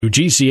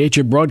GCH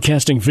a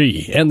broadcasting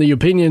fee, and the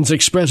opinions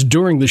expressed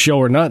during the show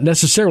are not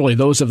necessarily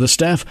those of the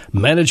staff,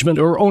 management,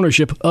 or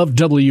ownership of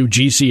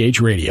WGCH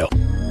Radio.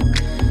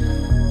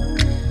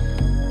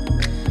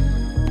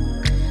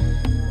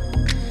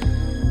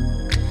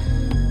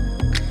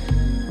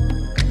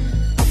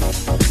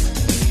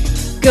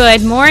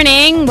 Good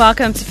morning.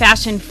 Welcome to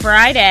Fashion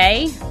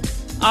Friday.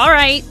 All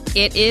right,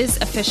 it is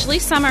officially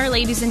summer,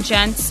 ladies and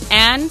gents,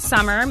 and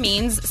summer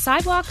means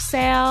sidewalk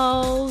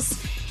sales.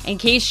 In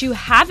case you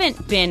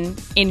haven't been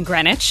in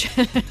Greenwich,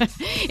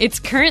 it's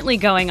currently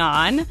going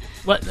on.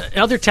 What,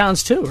 other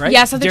towns too, right?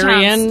 Yes, other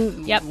Darien,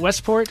 towns. Yep.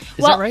 Westport,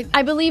 is that right?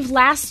 I believe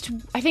last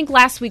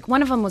week,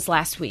 one of them was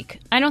last week.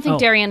 I don't think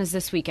Darien is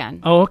this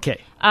weekend. Oh, okay.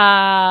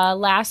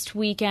 Last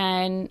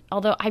weekend,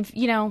 although I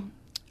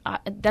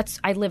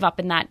live up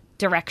in that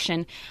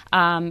direction,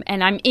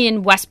 and I'm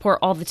in Westport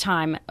all the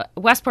time.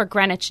 Westport,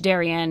 Greenwich,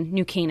 Darien,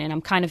 New Canaan.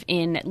 I'm kind of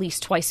in at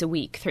least twice a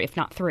week, if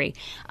not three.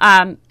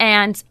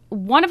 And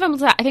one of them,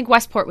 I think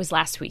Westport was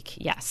last week.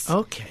 Yes.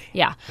 Okay.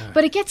 Yeah. Right.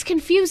 But it gets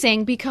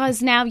confusing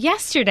because now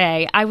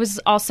yesterday I was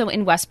also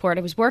in Westport.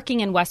 I was working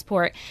in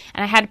Westport,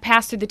 and I had to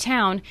pass through the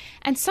town,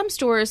 and some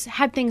stores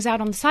had things out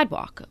on the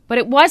sidewalk, but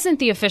it wasn't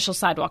the official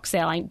sidewalk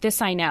sale.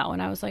 I know.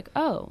 And I was like,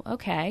 oh,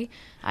 okay.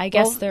 I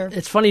guess they're...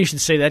 It's funny you should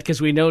say that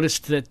because we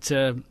noticed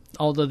that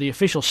although the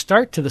official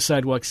start to the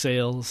sidewalk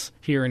sales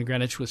here in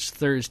Greenwich was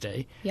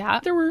Thursday,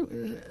 there were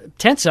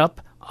tents up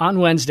on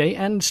Wednesday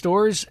and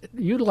stores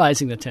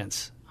utilizing the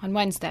tents. On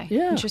Wednesday.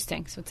 Yeah.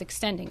 Interesting. So it's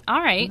extending. All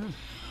right. Yeah.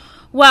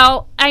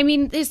 Well, I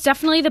mean, it's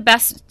definitely the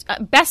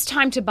best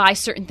time to buy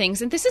certain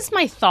things. And this is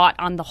my thought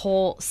on the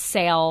whole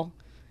sale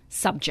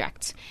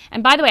subject.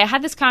 And by the way, I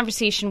had this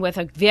conversation with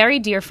a very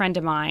dear friend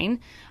of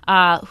mine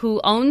who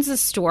owns a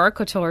store,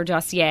 Couture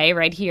Dossier,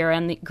 right here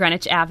on the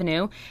Greenwich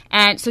Avenue.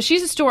 And so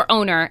she's a store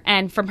owner.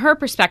 And from her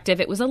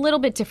perspective, it was a little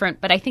bit different.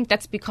 But I think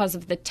that's because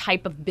of the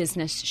type of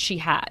business she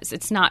has.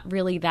 It's not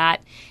really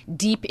that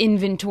deep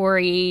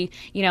inventory,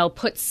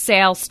 put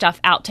sale stuff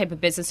out type of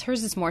business.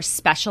 Hers is more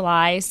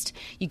specialized.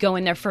 You go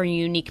in there for a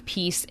unique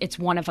piece. It's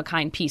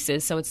one-of-a-kind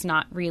pieces. So it's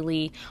not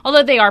really,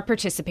 although they are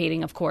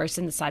participating, of course,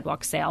 in the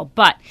sidewalk sale.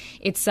 But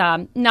it's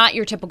not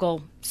your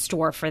typical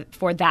store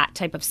for that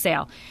type of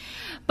sale.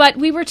 But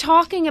we were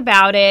talking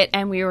about it,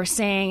 and we were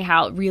saying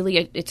how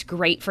really it's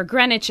great for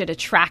Greenwich. It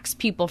attracts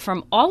people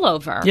from all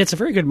over. Yeah, it's a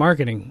very good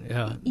marketing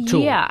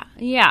tool.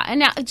 Yeah. And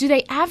now, do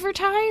they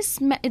advertise?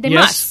 They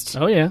must. Yes.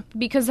 Oh, yeah.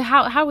 Because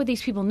how would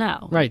these people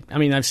know? Right. I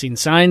mean, I've seen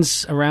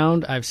signs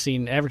around. I've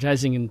seen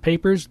advertising in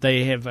papers.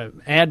 They have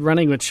an ad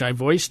running, which I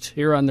voiced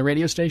here on the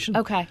radio station.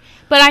 Okay.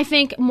 But I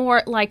think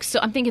more like, so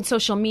I'm thinking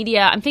social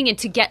media. I'm thinking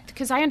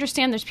because I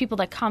understand there's people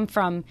that come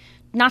from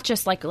not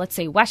just like, let's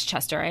say,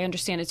 Westchester. I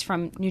understand it's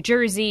from New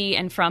Jersey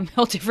and from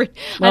all different.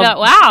 I thought,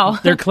 wow.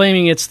 They're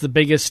claiming it's the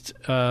biggest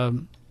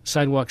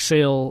sidewalk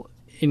sale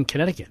in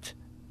Connecticut.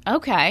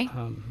 Okay.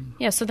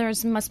 So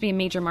must be a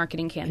major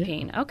marketing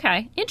campaign. Yeah.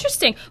 Okay.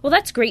 Interesting. Well,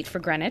 that's great for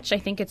Greenwich. I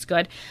think it's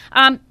good.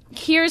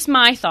 Here's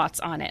my thoughts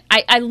on it.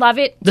 I love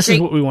it. This is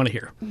what we want to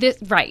hear.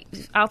 Right.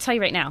 I'll tell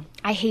you right now.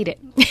 I hate it.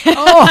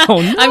 Oh,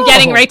 no. I'm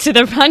getting right to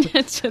the front.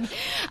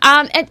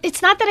 And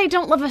it's not that I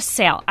don't love a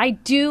sale. I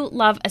do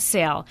love a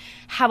sale.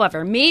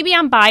 However, maybe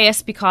I'm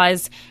biased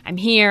because I'm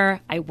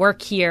here. I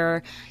work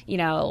here.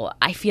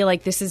 I feel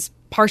like this is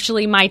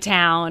partially my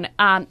town.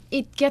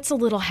 It gets a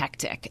little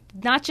hectic.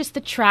 Not just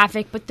the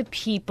traffic, but the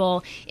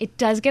people. It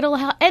does get a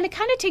little, and it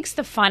kind of takes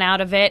the fun out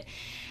of it.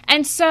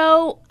 And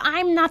so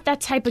I'm not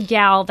that type of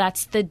gal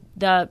that's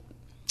the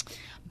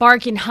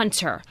bargain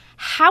hunter.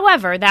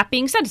 However, that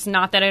being said, it's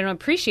not that I don't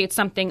appreciate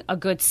a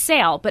good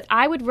sale, but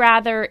I would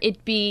rather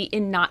it be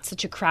in not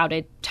such a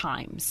crowded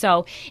time.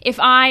 So if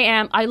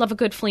I love a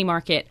good flea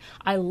market.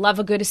 I love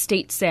a good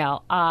estate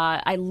sale.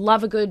 I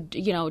love a good,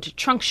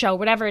 trunk show,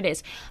 whatever it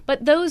is.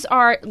 But those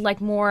are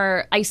like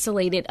more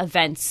isolated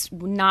events,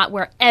 not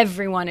where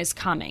everyone is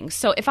coming.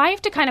 So if I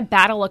have to kind of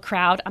battle a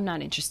crowd, I'm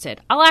not interested.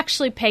 I'll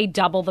actually pay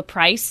double the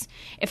price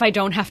if I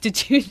don't have to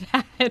do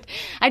that.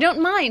 I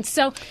don't mind.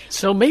 So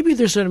maybe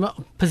there's a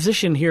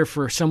position here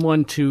for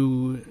someone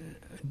to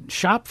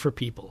shop for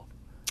people.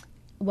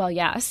 Well,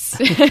 yes.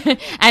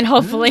 And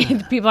hopefully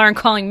people aren't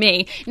calling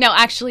me. No,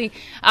 actually,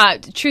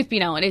 truth be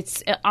known,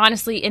 it's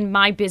honestly in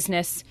my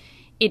business,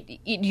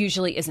 it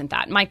usually isn't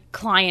that. My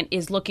client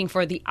is looking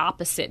for the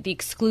opposite, the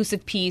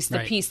exclusive piece, the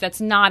piece that's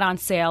not on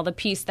sale, the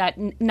piece that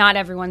not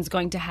everyone's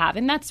going to have.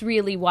 And that's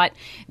really what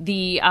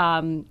the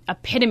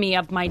epitome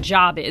of my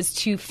job is,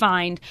 to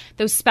find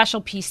those special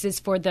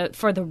pieces for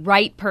the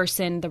right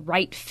person, the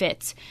right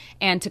fit,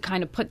 and to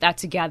kind of put that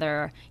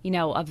together,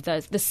 of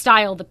the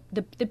style,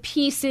 the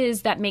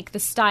pieces that make the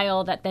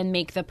style that then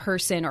make the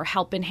person or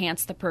help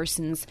enhance the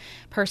person's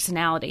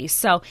personality.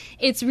 So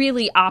it's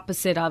really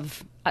opposite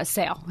of a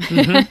sale.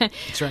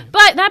 That's right.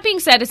 But that being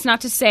said, it's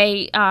not to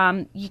say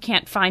you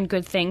can't find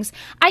good things.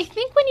 I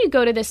think when you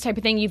go to this type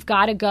of thing, you've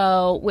got to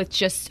go with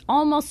just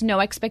almost no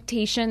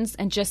expectations,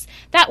 and just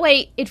that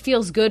way it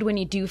feels good when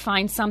you do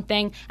find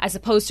something, as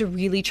opposed to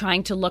really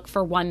trying to look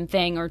for one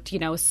thing or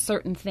a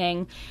certain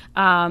thing.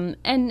 And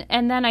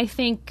then I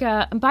think,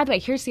 and by the way,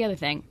 here's the other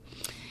thing.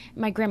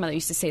 My grandmother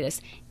used to say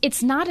this: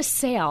 it's not a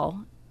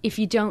sale if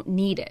you don't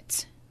need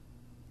it.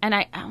 And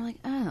I'm like,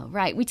 oh,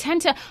 right. We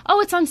tend to,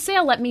 it's on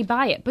sale, let me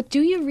buy it. But do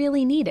you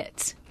really need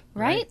it?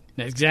 Right?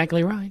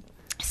 Exactly right.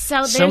 So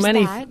there's so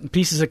many that.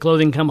 Pieces of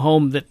clothing come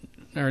home that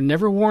are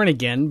never worn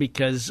again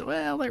because,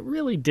 well, I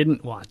really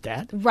didn't want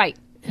that. Right.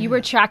 You were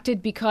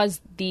attracted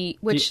because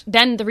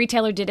then the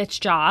retailer did its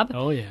job.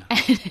 Oh, yeah.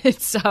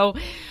 So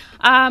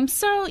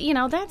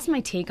that's my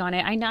take on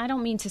it. I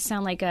don't mean to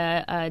sound like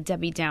a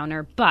Debbie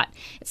Downer, but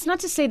it's not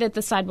to say that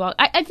the sidewalk.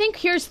 I think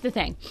here's the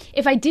thing: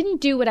 if I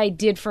didn't do what I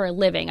did for a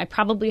living, I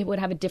probably would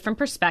have a different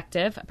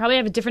perspective. I probably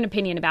have a different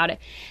opinion about it.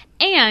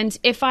 And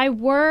if I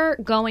were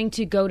going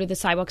to go to the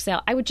sidewalk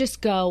sale, I would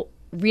just go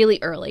really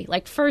early,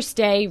 like first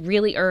day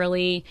really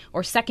early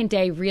or second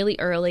day really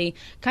early,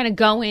 kind of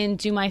go in,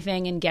 do my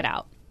thing, and get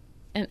out.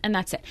 And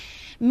that's it.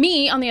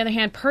 Me, on the other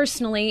hand,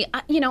 personally,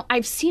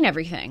 I've seen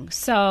everything.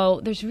 So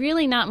there's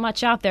really not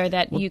much out there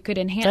that you could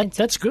enhance.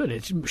 That's good.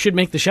 It should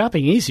make the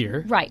shopping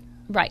easier. Right.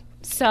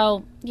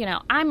 So,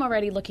 I'm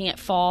already looking at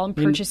fall and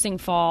purchasing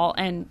fall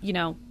and,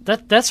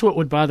 That's what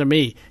would bother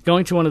me,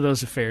 going to one of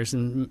those affairs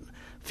and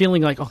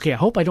feeling like, okay, I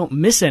hope I don't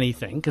miss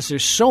anything because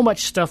there's so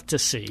much stuff to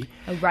see.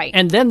 Right.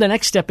 And then the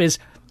next step is,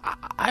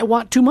 I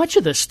want too much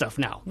of this stuff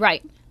now.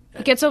 Right.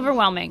 It gets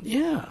overwhelming.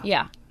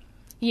 Yeah.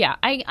 Yeah,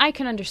 I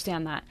can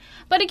understand that.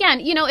 But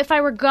again, if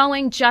I were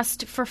going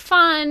just for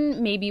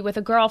fun, maybe with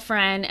a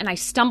girlfriend, and I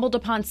stumbled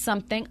upon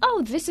something,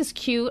 this is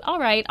cute, all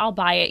right, I'll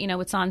buy it,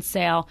 it's on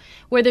sale,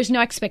 where there's no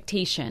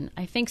expectation.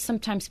 I think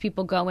sometimes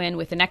people go in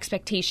with an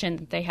expectation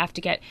that they have to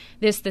get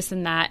this,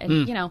 and that,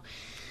 and,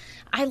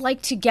 I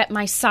like to get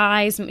my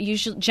size.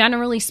 Usually,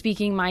 generally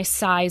speaking, my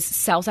size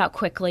sells out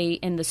quickly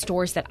in the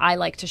stores that I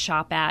like to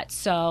shop at.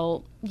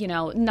 So,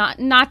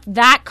 not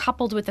that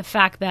coupled with the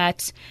fact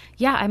that,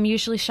 I'm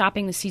usually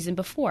shopping the season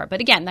before. But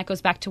again, that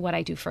goes back to what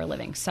I do for a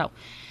living. So,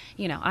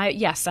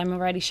 I'm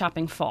already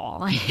shopping fall.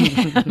 I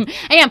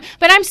am.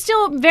 But I'm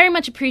still very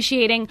much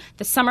appreciating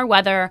the summer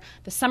weather,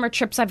 the summer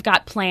trips I've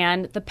got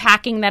planned, the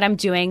packing that I'm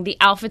doing, the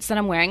outfits that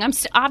I'm wearing. I'm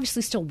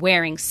obviously still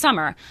wearing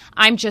summer.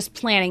 I'm just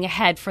planning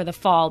ahead for the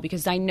fall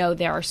because I know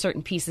there are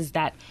certain pieces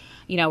that,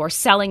 are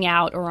selling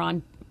out or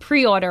on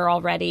pre-order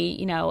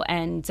already,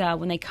 and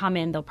when they come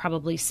in, they'll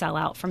probably sell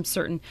out from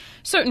certain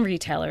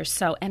retailers.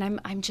 So, and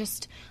I'm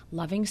just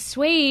loving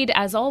suede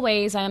as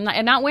always. I'm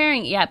not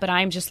wearing it yet, but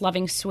I'm just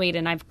loving suede,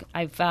 and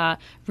I've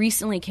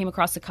recently came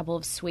across a couple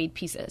of suede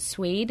pieces,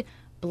 suede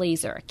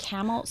blazer, a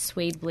camel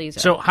suede blazer.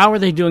 So, how are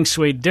they doing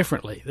suede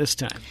differently this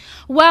time?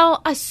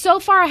 Well,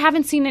 so far I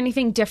haven't seen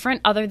anything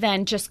different other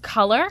than just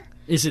color.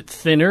 Is it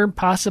thinner,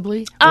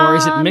 possibly, or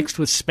is it mixed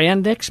with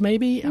spandex?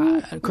 Maybe.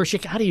 Of course,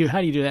 how do you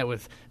do that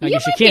with? I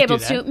guess you can't be able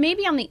do that. to.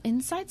 Maybe on the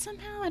inside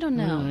somehow. I don't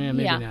know.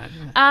 Maybe not.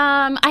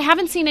 I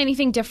haven't seen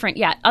anything different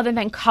yet, other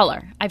than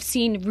color. I've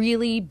seen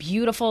really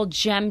beautiful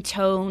gem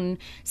tone,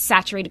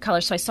 saturated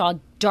colors. So I saw a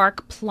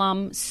dark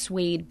plum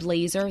suede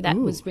blazer that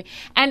was,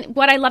 and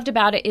what I loved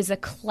about it is a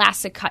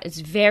classic cut. It's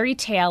very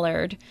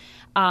tailored.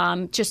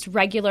 Just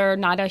regular,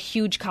 not a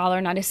huge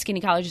collar, not a skinny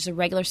collar, just a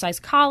regular size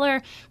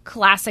collar,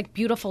 classic,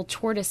 beautiful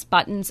tortoise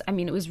buttons. I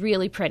mean, it was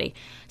really pretty.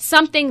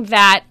 Something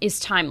that is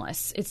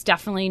timeless. It's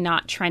definitely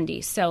not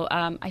trendy. So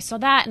I saw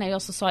that, and I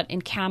also saw it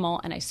in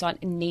camel, and I saw it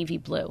in navy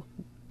blue.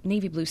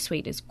 Navy blue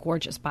suede is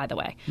gorgeous, by the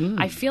way.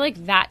 I feel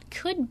like that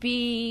could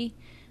be...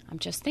 I'm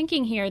just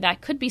thinking here,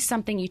 that could be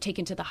something you take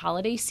into the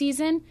holiday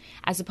season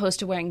as opposed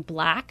to wearing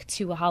black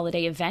to a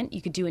holiday event.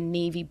 You could do a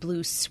navy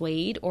blue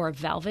suede or a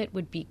velvet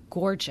would be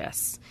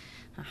gorgeous.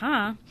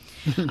 All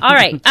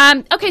right.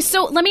 Okay,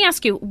 so let me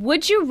ask you,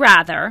 would you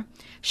rather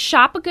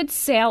shop a good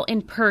sale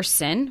in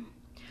person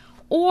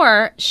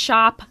or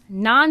shop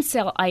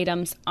non-sale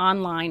items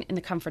online in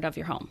the comfort of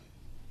your home?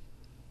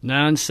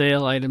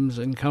 Non-sale items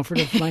in comfort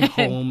of my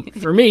home.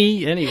 For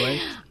me, anyway.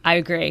 I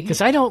agree.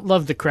 Because I don't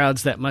love the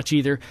crowds that much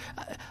either.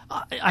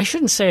 I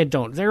shouldn't say I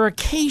don't. There are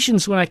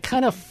occasions when I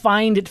kind of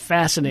find it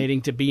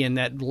fascinating to be in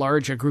that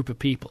larger group of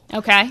people.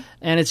 Okay.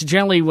 And it's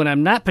generally when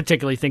I'm not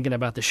particularly thinking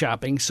about the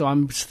shopping, so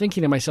I'm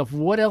thinking to myself,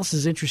 what else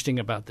is interesting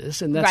about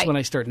this? And that's when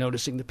I start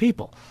noticing the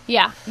people.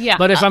 Yeah.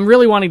 But if I'm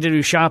really wanting to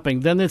do shopping,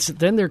 then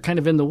they're kind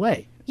of in the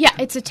way. Yeah,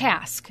 it's a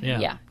task.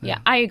 Yeah.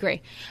 I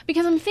agree.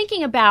 Because I'm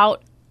thinking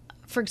about,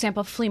 for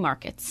example, flea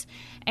markets.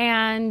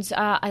 And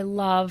I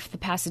love the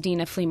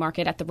Pasadena flea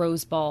market at the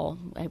Rose Bowl.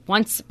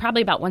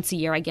 Probably about once a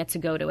year I get to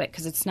go to it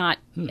because it's not,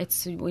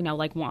 it's,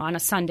 like on a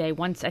Sunday,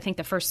 I think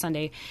the first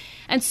Sunday.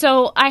 And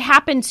so I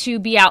happen to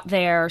be out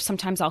there.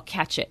 Sometimes I'll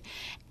catch it.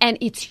 And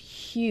it's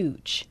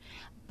huge.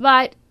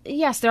 But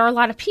yes, there are a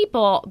lot of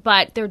people,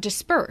 but they're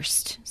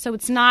dispersed. So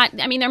it's not,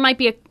 I mean, there might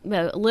be a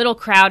little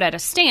crowd at a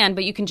stand,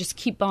 but you can just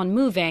keep on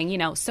moving, you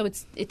know, so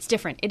it's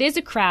different. It is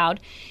a crowd.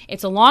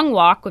 It's a long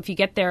walk. If you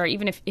get there,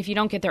 even if you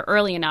don't get there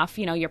early enough,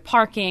 you know, you're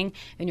parking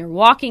and you're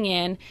walking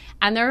in,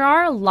 and there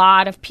are a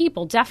lot of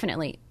people,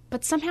 definitely.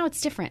 But somehow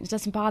it's different. It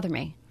doesn't bother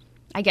me,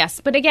 I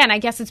guess. But again, I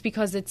guess it's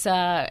because it's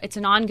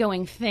an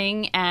ongoing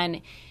thing,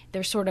 and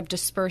they're sort of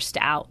dispersed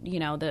out, you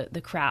know,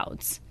 the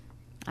crowds.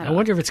 I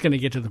wonder if it's going to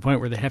get to the point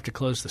where they have to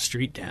close the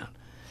street down.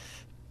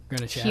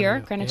 Greenwich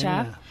Avenue. Greenwich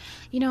Ave?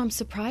 You know, I'm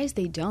surprised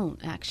they don't,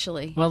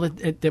 actually. Well,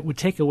 it would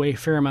take away a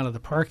fair amount of the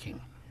parking.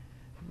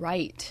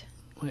 Right.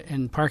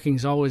 And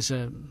parking's always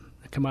a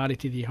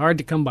commodity that's hard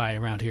to come by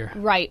around here.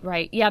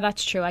 Right. Yeah,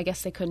 that's true. I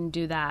guess they couldn't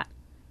do that.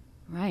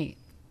 Right.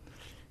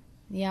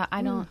 Yeah,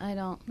 I don't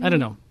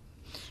know.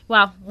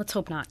 Well, let's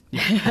hope not.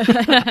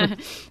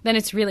 Then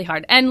it's really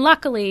hard. And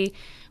luckily,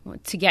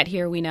 to get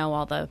here, we know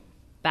all the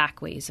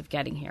back ways of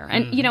getting here.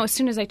 And, you know, as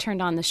soon as I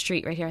turned on the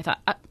street right here, I thought,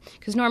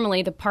 because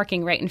normally the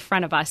parking right in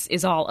front of us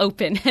is all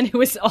open, and it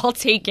was all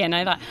taken.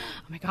 I thought,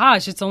 oh my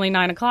gosh, it's only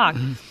 9 o'clock.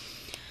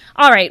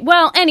 All right.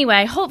 Well,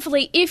 anyway,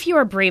 hopefully, if you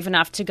are brave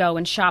enough to go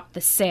and shop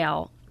the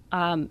sale,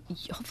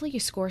 hopefully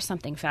you score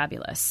something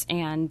fabulous,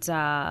 and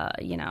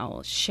you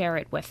know, share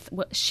it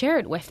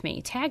with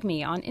me. Tag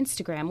me on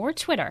Instagram or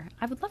Twitter.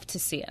 I would love to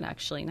see it,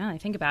 actually, now that I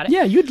think about it.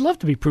 Yeah, you'd love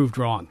to be proved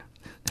wrong.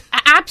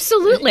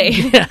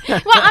 Absolutely.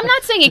 Well, I'm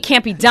not saying it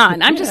can't be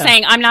done. I'm just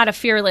saying I'm not a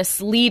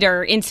fearless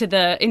leader into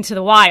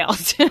the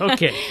wild.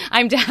 Okay.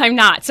 I'm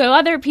not. So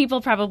other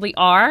people probably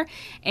are.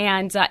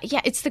 And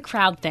yeah, it's the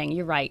crowd thing.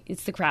 You're right.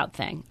 It's the crowd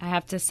thing. I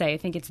have to say, I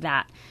think it's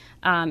that.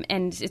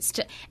 And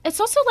it's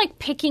also like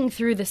picking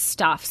through the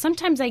stuff.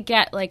 Sometimes I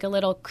get like a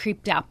little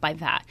creeped out by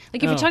that.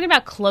 Like if you're talking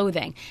about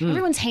clothing,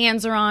 everyone's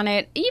hands are on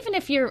it. Even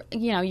if you're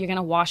going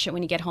to wash it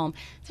when you get home,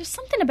 there's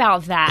something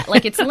about that.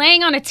 Like it's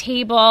laying on a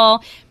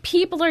table,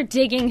 people are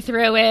digging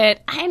through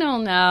it. I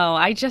don't know.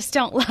 I just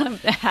don't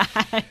love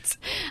that.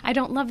 I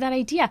don't love that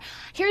idea.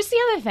 Here's the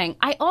other thing.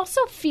 I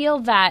also feel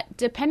that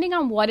depending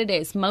on what it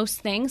is, most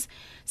things,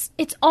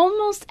 it's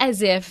almost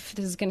as if,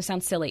 this is going to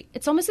sound silly,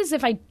 it's almost as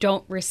if I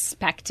don't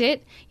respect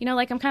it. You know,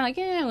 like I'm kind of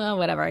like, well,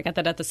 whatever. I got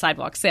that at the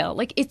sidewalk sale.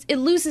 Like it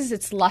loses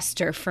its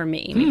luster for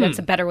me. Maybe that's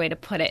a better way to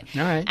put it.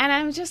 All right. And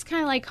I'm just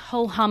kind of like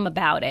ho-hum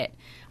about it.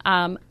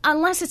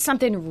 Unless it's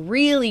something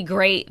really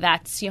great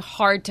that's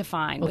hard to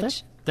find. Well,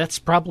 that's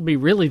probably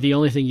really the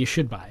only thing you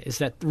should buy, is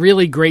that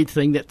really great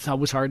thing that's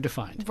always hard to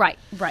find. Right.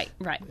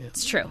 Yeah.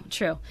 It's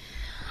true.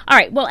 All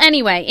right. Well,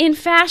 anyway, in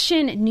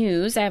fashion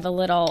news, I have a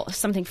little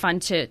something fun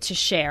to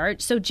share.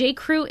 So J.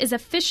 Crew is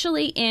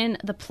officially in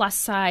the plus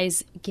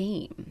size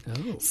game.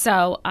 Oh.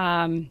 So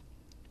I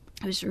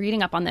was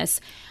reading up on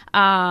this.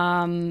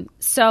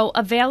 So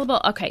available.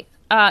 Okay.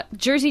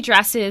 Jersey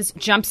dresses,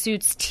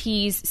 jumpsuits,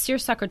 tees,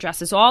 seersucker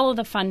dresses, all of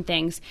the fun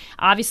things,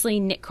 obviously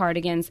knit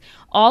cardigans,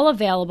 all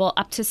available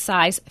up to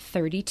size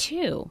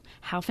 32.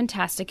 How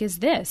fantastic is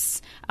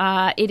this?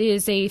 It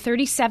is a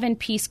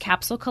 37-piece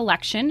capsule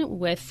collection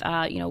with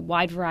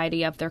wide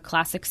variety of their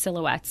classic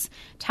silhouettes,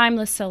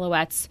 timeless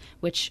silhouettes,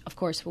 which, of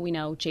course, we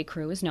know J.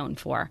 Crew is known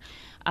for.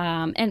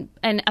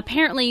 And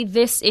apparently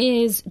this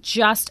is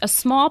just a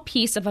small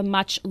piece of a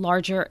much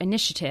larger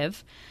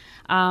initiative.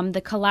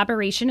 The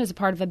collaboration is a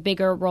part of a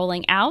bigger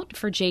rolling out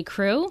for J.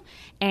 Crew,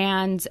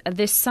 and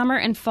this summer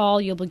and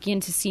fall you'll begin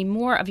to see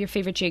more of your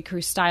favorite J.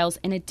 Crew styles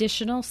in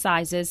additional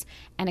sizes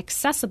and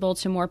accessible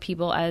to more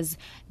people as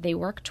they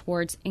work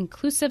towards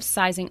inclusive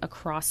sizing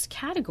across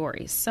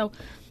categories. So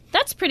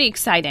that's pretty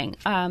exciting.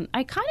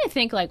 I kind of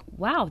think like,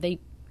 wow, they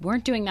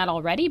weren't doing that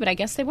already, but I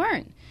guess they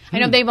weren't. I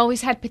know they've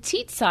always had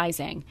petite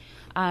sizing.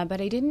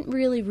 But I didn't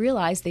really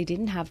realize they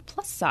didn't have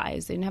plus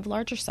size. They didn't have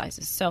larger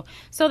sizes. So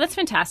that's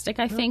fantastic.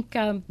 I think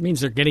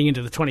means they're getting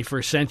into the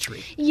 21st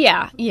century.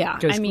 Yeah.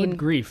 Because good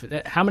grief,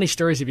 how many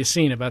stories have you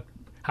seen about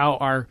how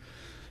our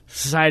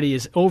society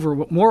is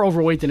more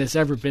overweight than it's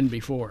ever been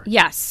before?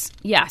 Yes,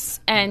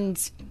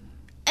 and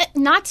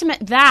not to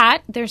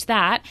that, there's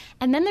that.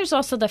 And then there's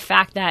also the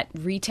fact that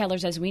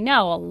retailers, as we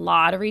know, a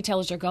lot of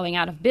retailers are going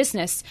out of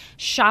business.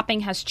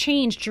 Shopping has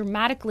changed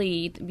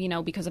dramatically,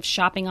 because of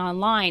shopping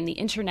online, the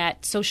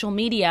internet, social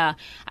media.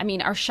 I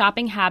mean, our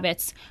shopping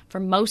habits for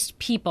most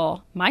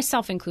people,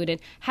 myself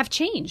included, have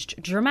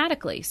changed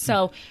dramatically.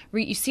 So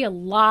you see a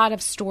lot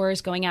of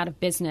stores going out of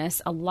business,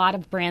 a lot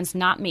of brands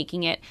not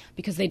making it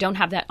because they don't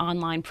have that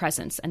online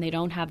presence and they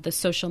don't have the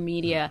social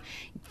media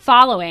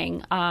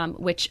following,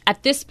 which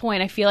at this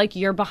point I feel like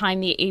you're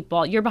behind the 8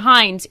 ball. You're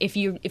behind if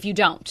you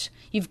don't.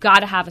 You've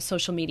got to have a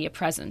social media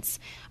presence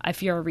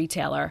if you're a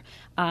retailer.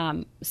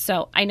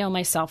 So I know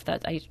myself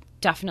that I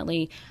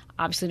definitely,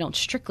 obviously don't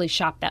strictly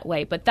shop that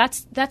way, but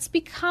that's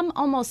become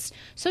almost,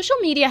 social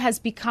media has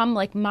become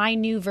like my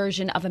new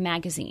version of a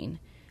magazine.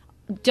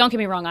 Don't get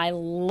me wrong,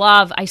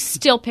 I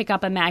still pick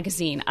up a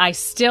magazine. I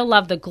still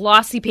love the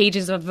glossy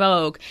pages of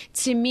Vogue.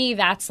 To me,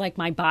 that's like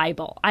my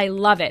Bible. I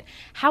love it.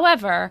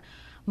 However,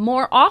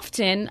 more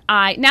often,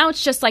 now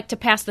it's just like to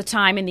pass the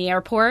time in the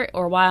airport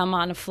or while I'm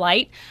on a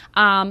flight.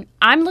 I'm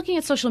looking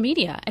at social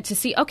media and to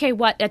see, okay,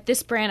 what at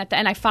this brand,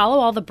 and I follow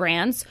all the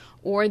brands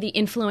or the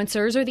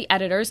influencers or the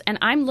editors, and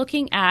I'm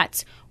looking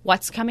at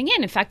what's coming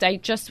in. In fact, I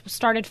just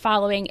started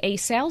following a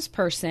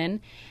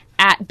salesperson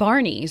at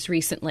Barney's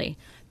recently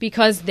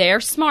because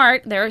they're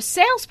smart. They're a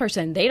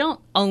salesperson. They don't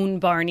own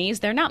Barney's.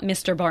 They're not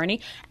Mr.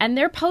 Barney. And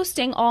they're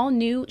posting all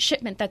new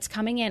shipment that's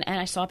coming in. And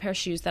I saw a pair of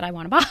shoes that I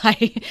want to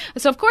buy.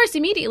 So, of course,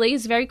 immediately,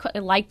 I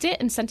liked it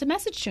and sent a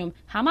message to him.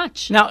 How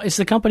much? Now, is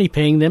the company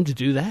paying them to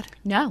do that?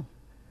 No.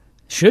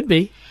 Should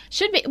be.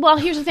 Well,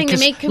 here's the thing. They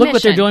make commission. Look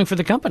what they're doing for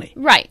the company.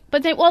 Right.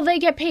 But they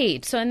get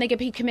paid. So, and they get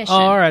paid commission.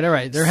 All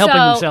right. They're helping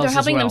themselves They're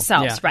helping as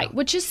well. themselves, right,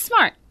 which is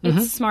smart.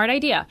 It's a smart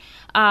idea.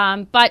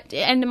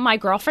 And my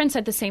girlfriend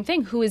said the same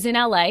thing, who is in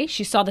L.A.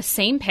 She saw the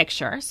same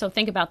picture. So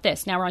think about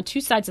this. Now we're on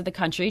two sides of the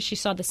country. She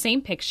saw the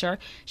same picture.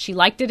 She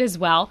liked it as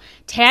well.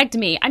 Tagged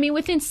me. I mean,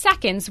 within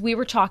seconds, we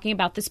were talking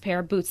about this pair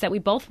of boots that we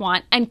both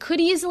want and could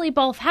easily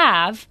both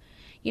have,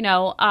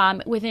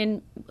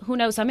 within who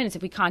knows how minutes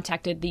if we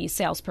contacted the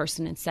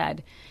salesperson and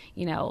said,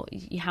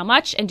 how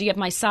much and do you have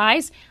my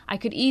size? I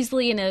could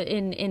easily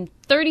in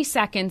 30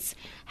 seconds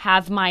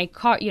have my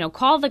car,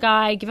 call the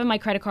guy, give him my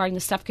credit card, and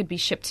the stuff could be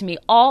shipped to me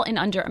all in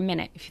under a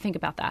minute, if you think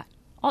about that.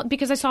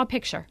 Because I saw a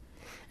picture.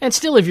 And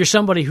still, if you're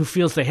somebody who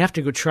feels they have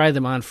to go try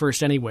them on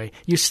first anyway,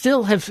 you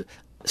still have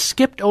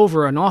skipped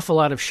over an awful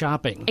lot of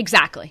shopping.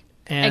 Exactly.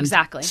 And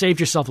saved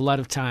yourself a lot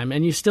of time.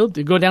 And you still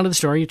go down to the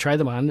store, you try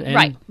them on.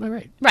 And,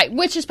 Right,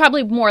 which is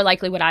probably more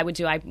likely what I would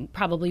do. I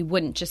probably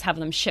wouldn't just have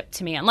them shipped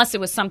to me unless it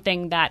was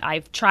something that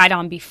I've tried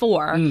on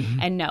before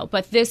and no.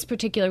 But this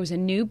particular was a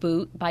new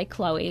boot by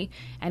Chloe,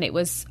 and it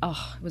was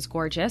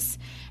gorgeous.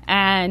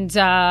 And,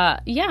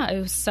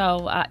 it was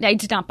so I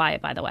did not buy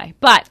it, by the way.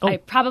 But I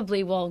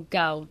probably will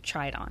go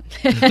try it on.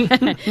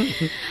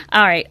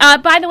 All right.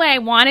 By the way, I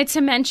wanted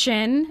to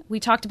mention, we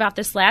talked about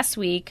this last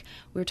week.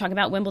 We were talking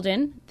about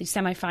Wimbledon. The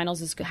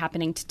semifinals is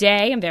happening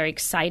today. I'm very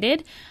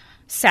excited.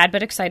 Sad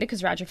but excited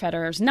because Roger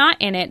Federer is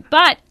not in it.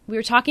 But we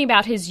were talking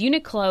about his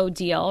Uniqlo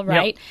deal,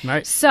 right? Yep,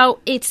 right. So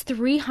it's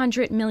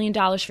 $300 million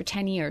for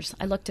 10 years.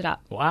 I looked it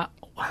up. Wow.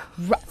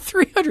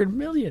 $300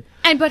 million.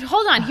 But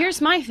hold on. Here's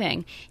my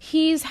thing.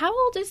 He's, how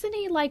old isn't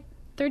he? Like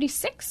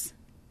 36?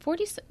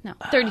 46? No,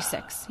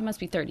 36. He must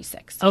be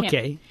 36.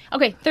 Okay.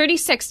 Okay,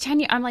 36, 10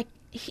 years. I'm like,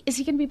 is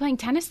he going to be playing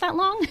tennis that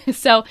long?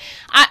 So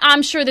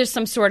I'm sure there's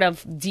some sort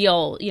of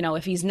deal,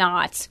 if he's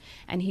not,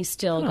 and he's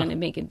still going to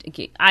make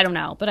it. I don't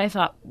know. But I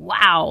thought,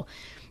 wow.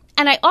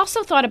 And I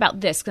also thought about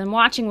this, because I'm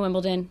watching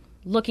Wimbledon,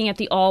 looking at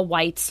the all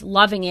whites,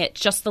 loving it.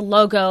 Just the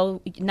logo.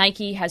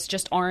 Nike has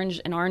just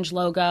an orange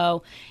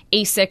logo.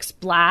 Asics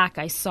black.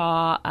 I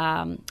saw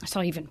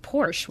even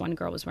Porsche. One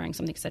girl was wearing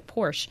something that said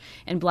Porsche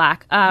in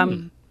black.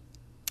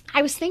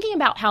 I was thinking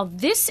about how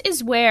this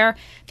is where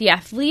the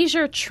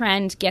athleisure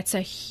trend gets a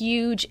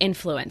huge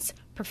influence.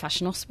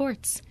 Professional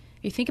sports.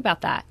 You think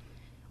about that.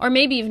 Or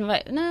maybe even,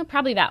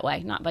 probably that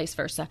way, not vice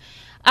versa.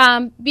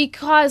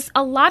 Because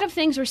a lot of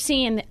things we're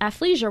seeing in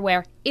athleisure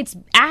wear, it's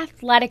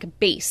athletic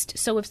based.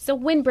 So if it's a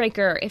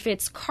windbreaker, if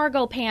it's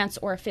cargo pants,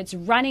 or if it's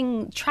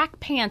running track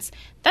pants,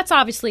 that's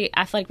obviously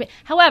athletic.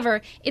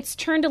 However, it's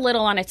turned a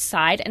little on its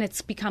side and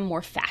it's become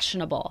more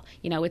fashionable.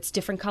 It's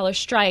different color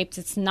stripes.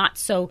 It's not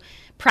so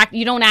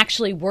you don't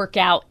actually work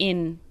out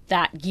in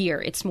that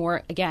gear. It's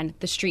more, again,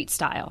 the street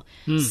style.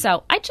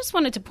 So I just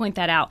wanted to point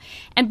that out.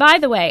 And by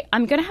the way,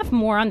 I'm going to have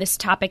more on this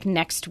topic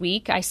next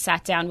week. I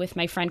sat down with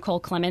my friend Cole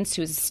Clements,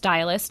 who's a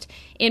stylist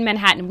in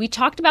Manhattan. We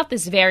talked about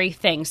this very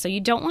thing, so you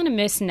don't want to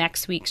miss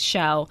next week's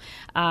show.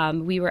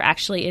 We were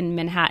actually in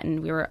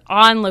Manhattan. We were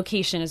on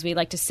location, as we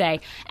like to say,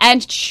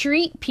 and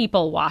street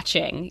people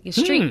watching.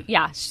 Street,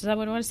 yeah, is that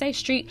what I want to say?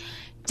 Street,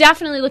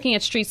 definitely looking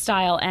at street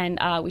style, and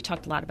we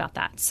talked a lot about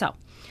that. So,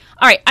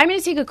 all right, I'm going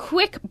to take a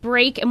quick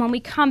break, and when we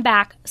come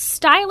back,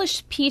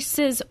 stylish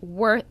pieces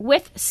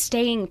with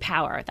staying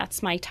power.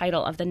 That's my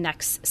title of the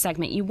next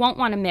segment. You won't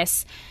want to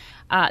miss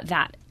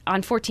that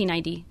on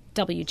 1490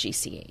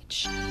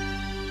 WGCH.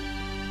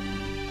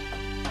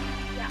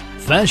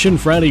 Fashion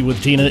Friday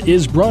with Tina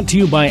is brought to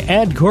you by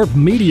AdCorp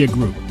Media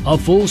Group, a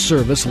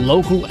full-service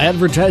local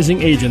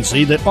advertising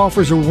agency that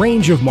offers a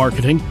range of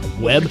marketing,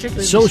 web,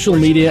 social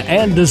media,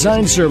 and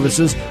design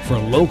services for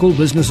local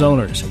business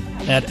owners.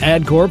 At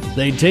AdCorp,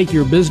 they take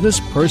your business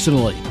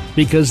personally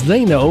because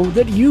they know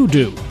that you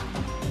do.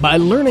 By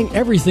learning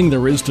everything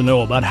there is to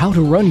know about how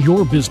to run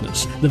your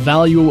business, the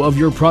value of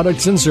your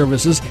products and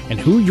services, and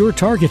who your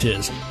target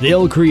is,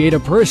 they'll create a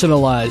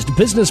personalized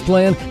business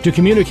plan to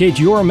communicate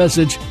your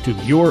message to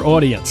your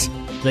audience.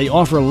 They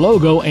offer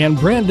logo and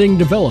branding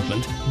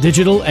development,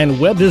 digital and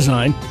web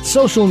design,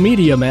 social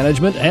media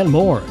management, and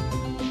more.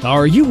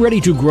 Are you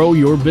ready to grow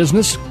your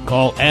business?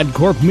 Call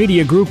AdCorp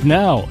Media Group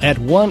now at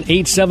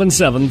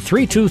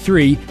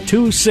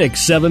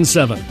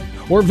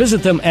 1-877-323-2677 or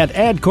visit them at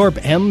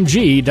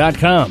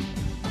adcorpmg.com.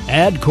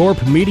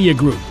 AdCorp Media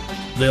Group.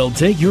 They'll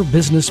take your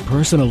business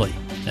personally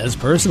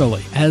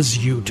as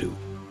you do.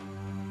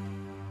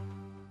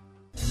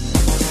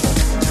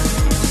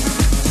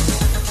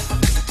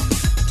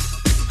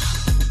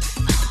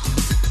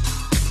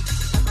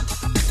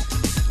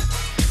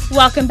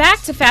 Welcome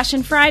back to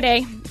Fashion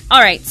Friday. All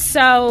right,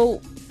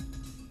 so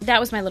that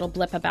was my little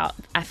blip about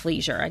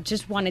athleisure. I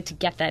just wanted to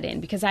get that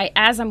in because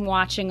as I'm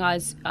watching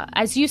us,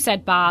 as you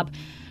said, Bob,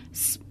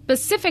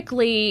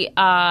 specifically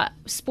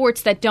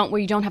sports where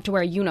you don't have to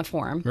wear a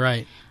uniform.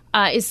 Right.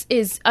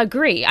 Is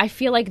agree. I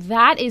feel like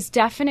that is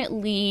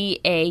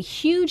definitely a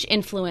huge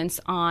influence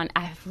on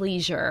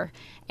athleisure.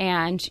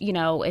 And,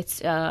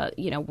 it's,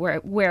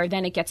 where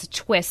then it gets a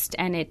twist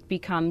and it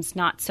becomes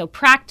not so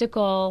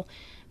practical,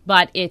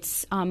 but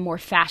it's more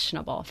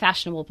fashionable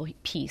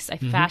piece, a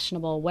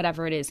fashionable,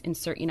 whatever it is,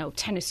 insert,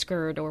 tennis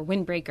skirt or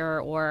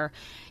windbreaker or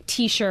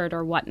T-shirt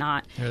or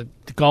whatnot. The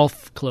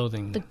golf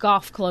clothing.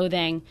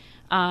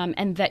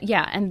 And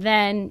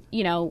then,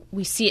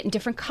 we see it in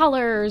different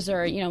colors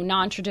or,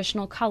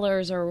 non-traditional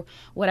colors or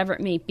whatever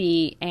it may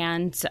be.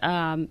 And,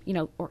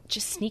 or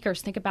just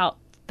sneakers. Think about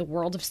the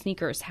world of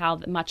sneakers, how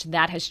much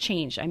that has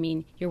changed. I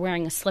mean, you're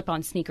wearing a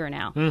slip-on sneaker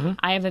now. Mm-hmm.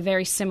 I have a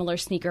very similar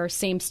sneaker,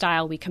 same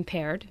style we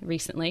compared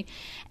recently.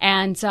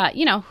 And,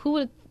 who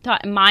would have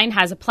thought mine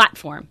has a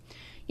platform?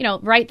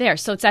 Right there.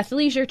 So it's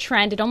athleisure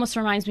trend. It almost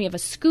reminds me of a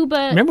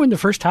scuba. Remember when the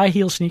first high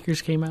heel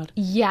sneakers came out?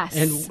 Yes.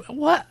 And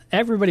what?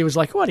 Everybody was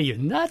like, what are you,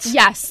 nuts?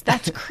 Yes,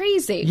 that's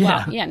crazy.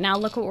 Yeah. Well, now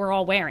look what we're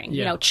all wearing.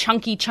 Yeah.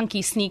 Chunky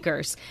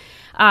sneakers.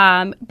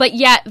 But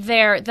yet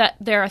they're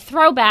a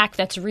throwback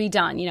that's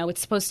redone.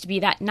 It's supposed to be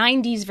that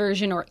 90s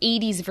version or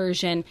 80s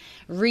version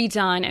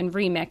redone and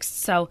remixed.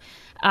 So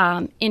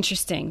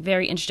interesting,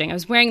 very interesting. I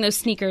was wearing those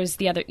sneakers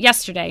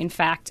yesterday, in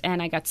fact,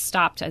 and I got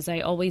stopped, as I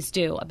always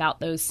do,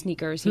 about those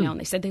sneakers. And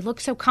they said they look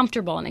so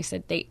comfortable, and I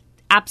said they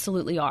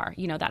absolutely are.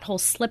 That whole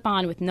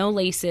slip-on with no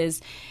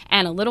laces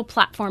and a little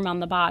platform on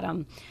the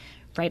bottom.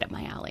 Right up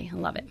my alley. I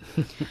love it.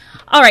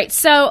 All right,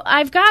 so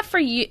I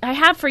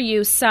have for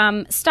you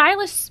some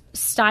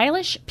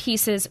stylish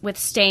pieces with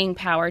staying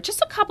power.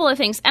 Just a couple of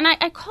things, and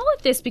I call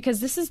it this because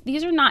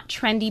these are not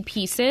trendy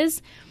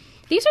pieces.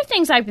 These are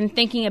things I've been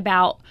thinking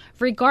about,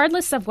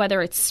 regardless of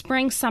whether it's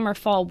spring, summer,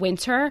 fall,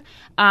 winter.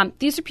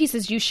 These are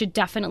pieces you should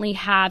definitely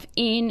have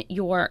in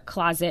your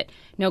closet,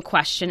 no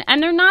question.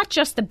 And they're not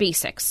just the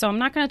basics. So I'm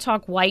not going to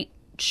talk white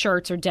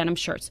shirts or denim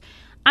shirts.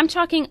 I'm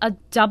talking a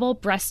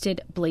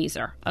double-breasted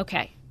blazer.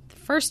 Okay,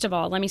 first of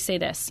all, let me say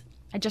this.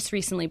 I just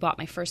recently bought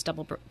my first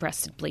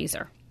double-breasted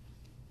blazer.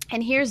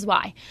 And here's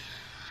why.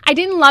 I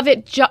didn't love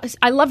it.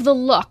 I love the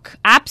look.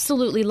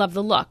 Absolutely love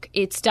the look.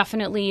 It's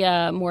definitely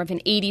more of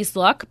an 80s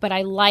look, but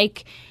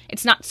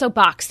it's not so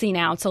boxy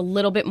now. It's a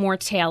little bit more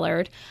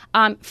tailored.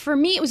 For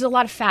me, it was a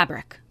lot of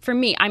fabric. For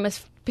me, I'm a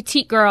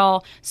petite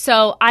girl,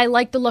 so I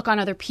like the look on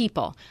other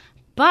people.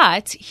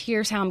 But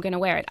here's how I'm going to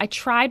wear it. I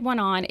tried one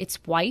on. It's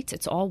white.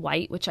 It's all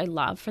white, which I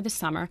love for the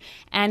summer.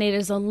 And it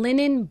is a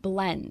linen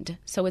blend.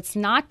 So it's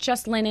not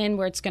just linen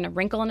where it's going to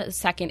wrinkle in a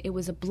second. It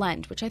was a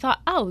blend, which I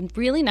thought,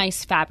 really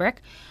nice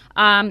fabric.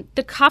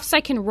 The cuffs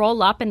I can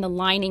roll up and the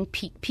lining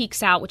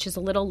peeks out, which is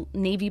a little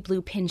navy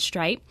blue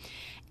pinstripe.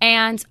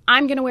 And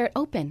I'm going to wear it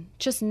open,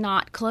 just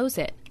not close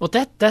it. Well,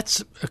 that's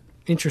an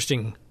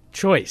interesting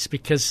choice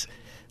because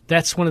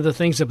that's one of the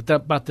things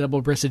about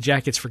double-breasted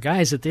jackets for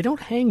guys, that they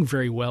don't hang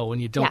very well when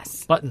you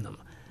don't button them.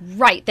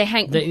 Right, they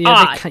hang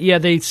odd.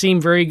 They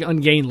seem very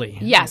ungainly.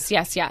 Yes.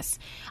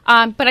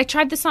 But I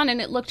tried this on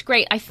and it looked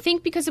great. I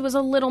think because it was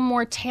a little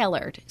more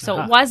tailored.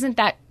 So it wasn't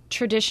that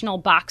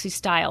traditional boxy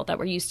style that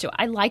we're used to.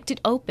 I liked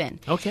it open.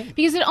 Okay.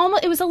 Because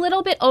it was a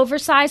little bit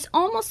oversized,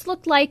 almost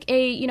looked like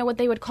what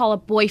they would call a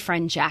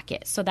boyfriend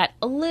jacket. So that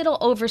a little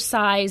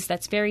oversized,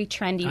 that's very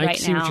trendy right now. I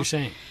see what you're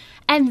saying.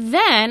 And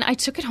then I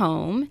took it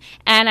home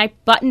and I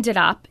buttoned it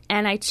up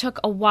and I took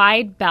a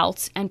wide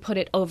belt and put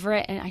it over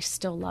it, and I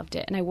still loved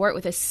it. And I wore it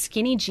with a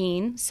skinny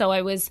jean, so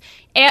it was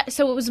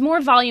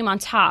more volume on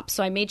top.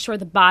 So I made sure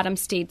the bottom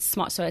stayed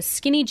small. So a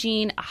skinny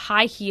jean, a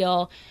high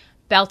heel,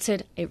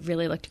 belted. It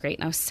really looked great,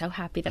 and I was so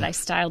happy that I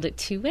styled it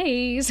two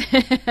ways.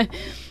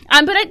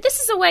 But this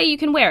is a way you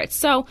can wear it.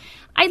 So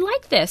I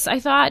like this.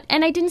 I thought,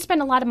 and I didn't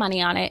spend a lot of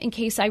money on it in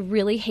case I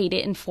really hate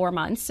it in 4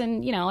 months,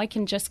 and I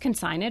can just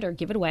consign it or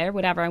give it away or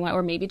whatever I want,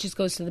 or maybe it just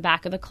goes to the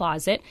back of the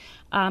closet.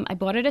 I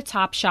bought it at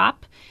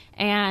Topshop,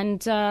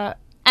 and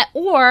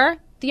or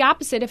the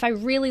opposite. If I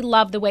really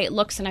love the way it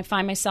looks and I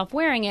find myself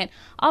wearing it,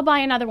 I'll buy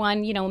another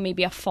one.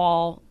 Maybe a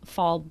fall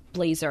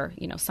blazer.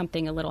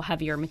 Something a little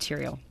heavier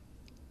material.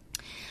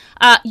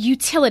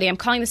 Utility. I'm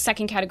calling the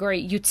second category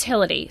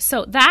utility.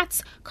 So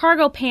that's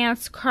cargo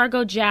pants,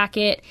 cargo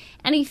jacket,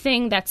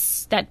 anything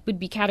that would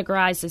be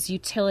categorized as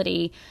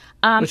utility.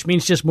 Which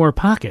means just more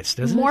pockets,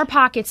 doesn't it? More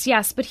pockets,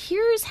 yes. But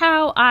here's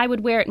how I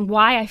would wear it and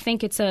why I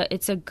think it's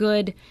a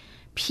good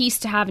piece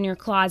to have in your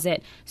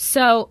closet.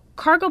 So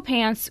cargo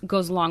pants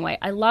goes a long way.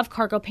 I love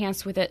cargo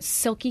pants with a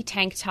silky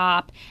tank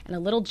top and a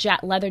little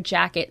leather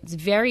jacket. It's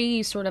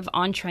very sort of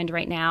on trend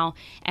right now,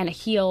 and a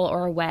heel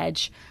or a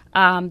wedge.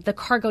 The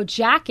cargo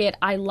jacket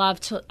I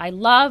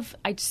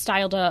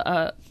styled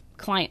a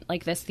client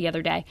like this the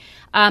other day,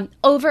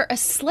 over a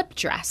slip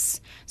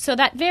dress. So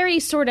that very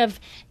sort of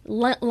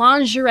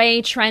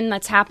lingerie trend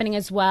that's happening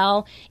as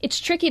well, it's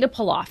tricky to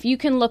pull off. You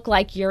can look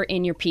like you're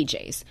in your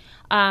PJs.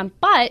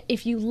 But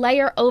if you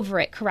layer over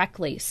it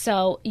correctly,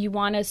 so you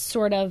want to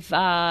sort of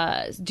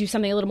do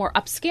something a little more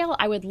upscale,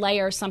 I would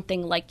layer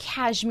something like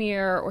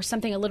cashmere or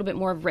something a little bit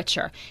more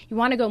richer. You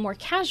want to go more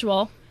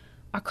casual,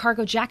 a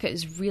cargo jacket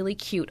is really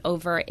cute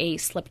over a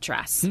slip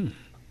dress.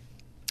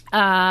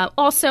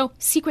 Also,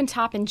 sequin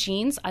top and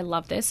jeans. I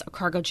love this, a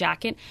cargo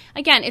jacket.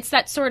 Again, it's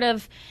that sort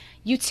of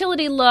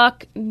utility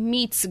look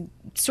meets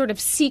sort of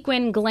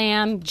sequin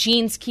glam.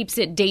 Jeans keeps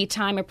it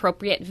daytime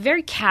appropriate.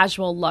 Very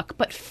casual look,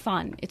 but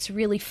fun. It's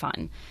really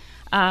fun.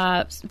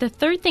 The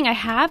third thing I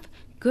have,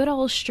 good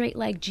old straight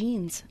leg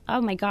jeans. Oh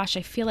my gosh,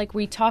 I feel like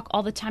we talk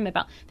all the time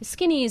about the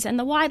skinnies and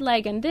the wide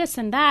leg and this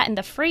and that and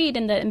the frayed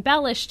and the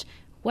embellished.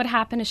 What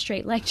happened to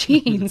straight leg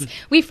jeans?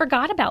 We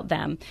forgot about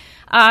them.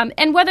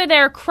 And whether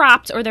they're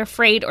cropped or they're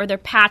frayed or they're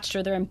patched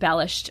or they're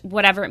embellished,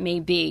 whatever it may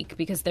be,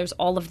 because there's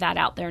all of that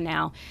out there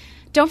now.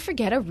 Don't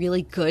forget a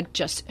really good,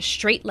 just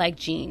straight leg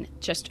jean,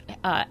 just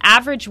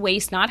average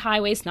waist, not high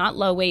waist, not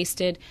low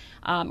waisted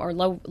or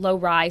low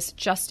rise,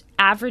 just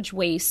average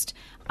waist,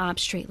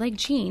 straight leg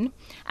jean.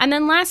 And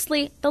then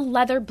lastly, the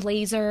leather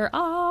blazer.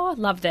 Oh, I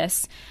love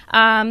this.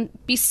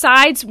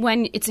 Besides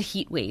when it's a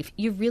heat wave,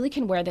 you really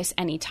can wear this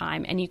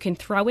anytime and you can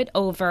throw it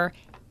over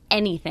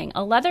anything.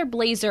 A leather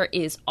blazer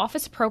is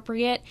office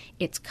appropriate,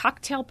 it's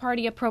cocktail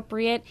party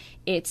appropriate,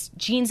 it's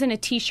jeans and a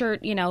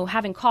t-shirt,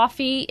 having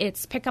coffee,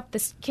 it's pick up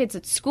the kids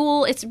at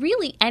school, it's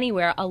really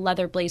anywhere a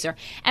leather blazer.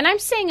 And I'm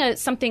saying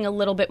something a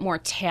little bit more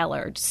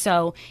tailored,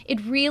 so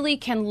it really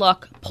can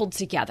look pulled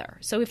together.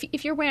 So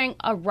if you're wearing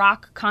a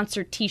rock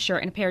concert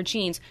t-shirt and a pair of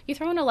jeans, you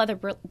throw in a leather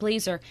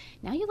blazer,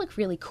 now you look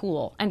really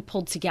cool and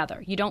pulled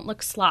together. You don't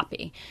look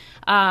sloppy.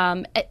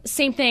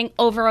 Same thing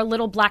over a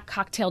little black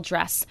cocktail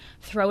dress.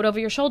 Throw it over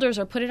your shoulders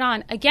or put it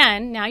on.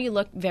 Again, now you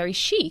look very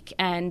chic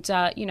and,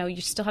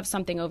 you still have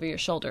something over your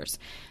shoulders.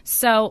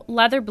 So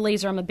leather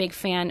blazer, I'm a big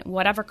fan.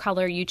 Whatever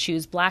color you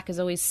choose, black is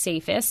always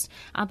safest,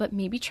 but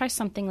maybe try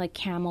something like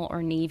camel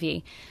or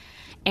navy.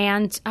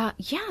 And,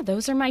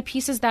 those are my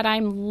pieces that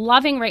I'm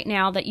loving right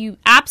now that you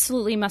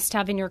absolutely must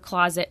have in your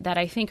closet that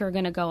I think are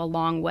going to go a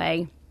long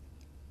way.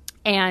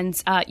 And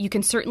you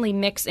can certainly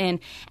mix in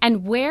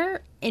and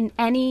wear in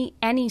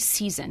any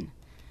season.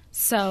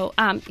 So,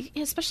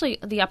 especially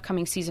the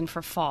upcoming season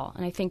for fall.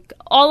 And I think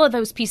all of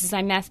those pieces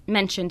I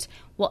mentioned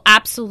will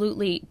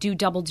absolutely do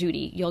double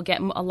duty. You'll get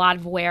a lot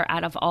of wear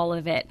out of all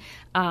of it.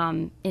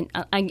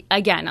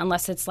 Again,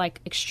 unless it's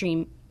like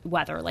extreme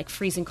weather, like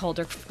freezing cold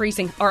or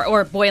freezing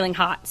or boiling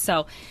hot.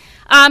 So,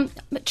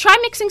 try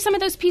mixing some of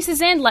those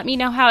pieces in. Let me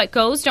know how it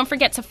goes. Don't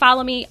forget to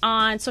follow me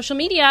on social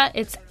media.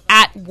 It's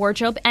at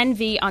Wardrobe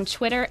NV on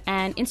Twitter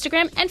and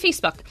Instagram and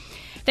Facebook.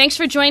 Thanks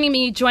for joining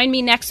me. Join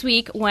me next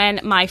week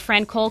when my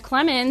friend Cole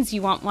Clemens,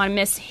 you won't want to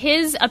miss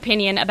his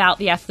opinion about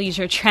the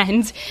athleisure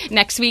trend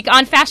next week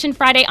on Fashion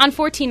Friday on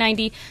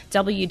 1490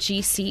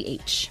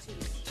 WGCH.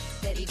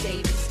 Betty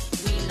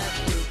Davis, we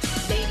love you.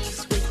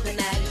 Ladies with an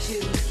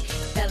attitude,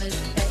 fellas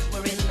that were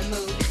in the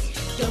mood.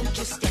 Don't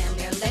just stand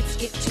there, let's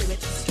get to it.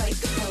 Strike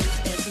a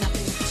pose, there's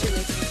nothing to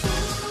it.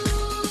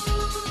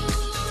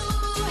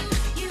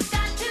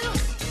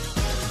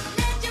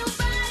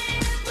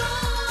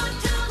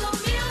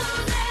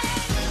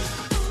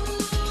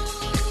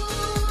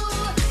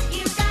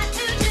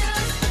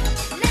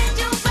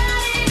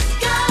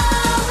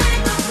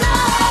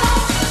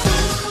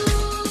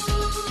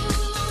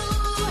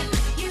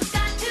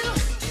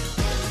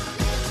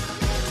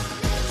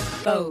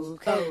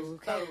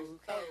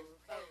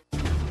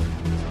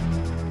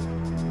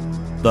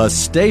 The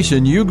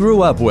station you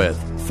grew up with,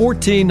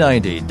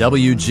 1490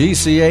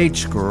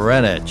 WGCH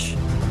Greenwich.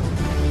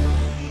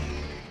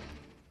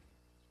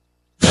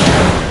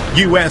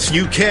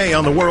 U.S.-UK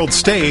on the world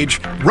stage.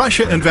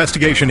 Russia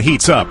investigation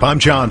heats up. I'm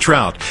John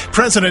Trout.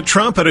 President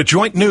Trump at a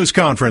joint news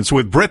conference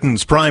with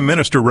Britain's Prime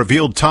Minister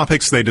revealed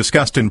topics they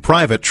discussed in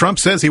private. Trump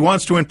says he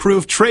wants to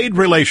improve trade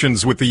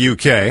relations with the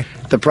U.K.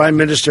 The Prime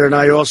Minister and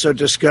I also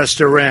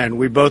discussed Iran.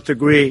 We both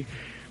agree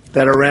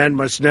that Iran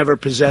must never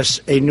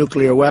possess a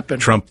nuclear weapon.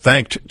 Trump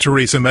thanked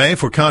Theresa May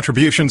for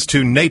contributions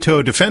to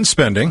NATO defense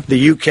spending.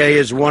 The UK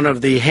is one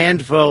of the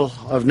handful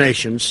of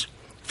nations,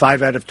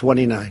 5 out of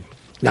 29.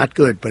 Not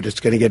good, but it's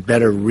going to get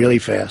better really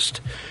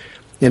fast.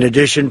 In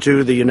addition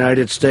to the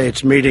United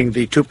States meeting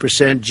the 2%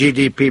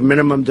 GDP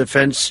minimum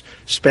defense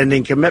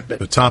spending commitment.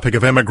 The topic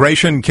of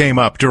immigration came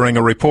up during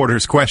a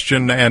reporter's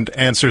question and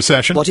answer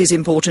session. What is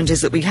important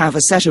is that we have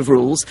a set of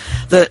rules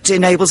that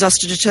enables us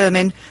to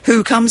determine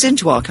who comes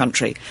into our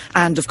country.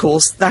 And, of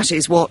course, that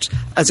is what,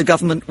 as a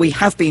government, we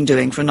have been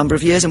doing for a number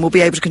of years and will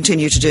be able to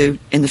continue to do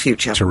in the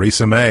future.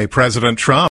 Theresa May, President Trump.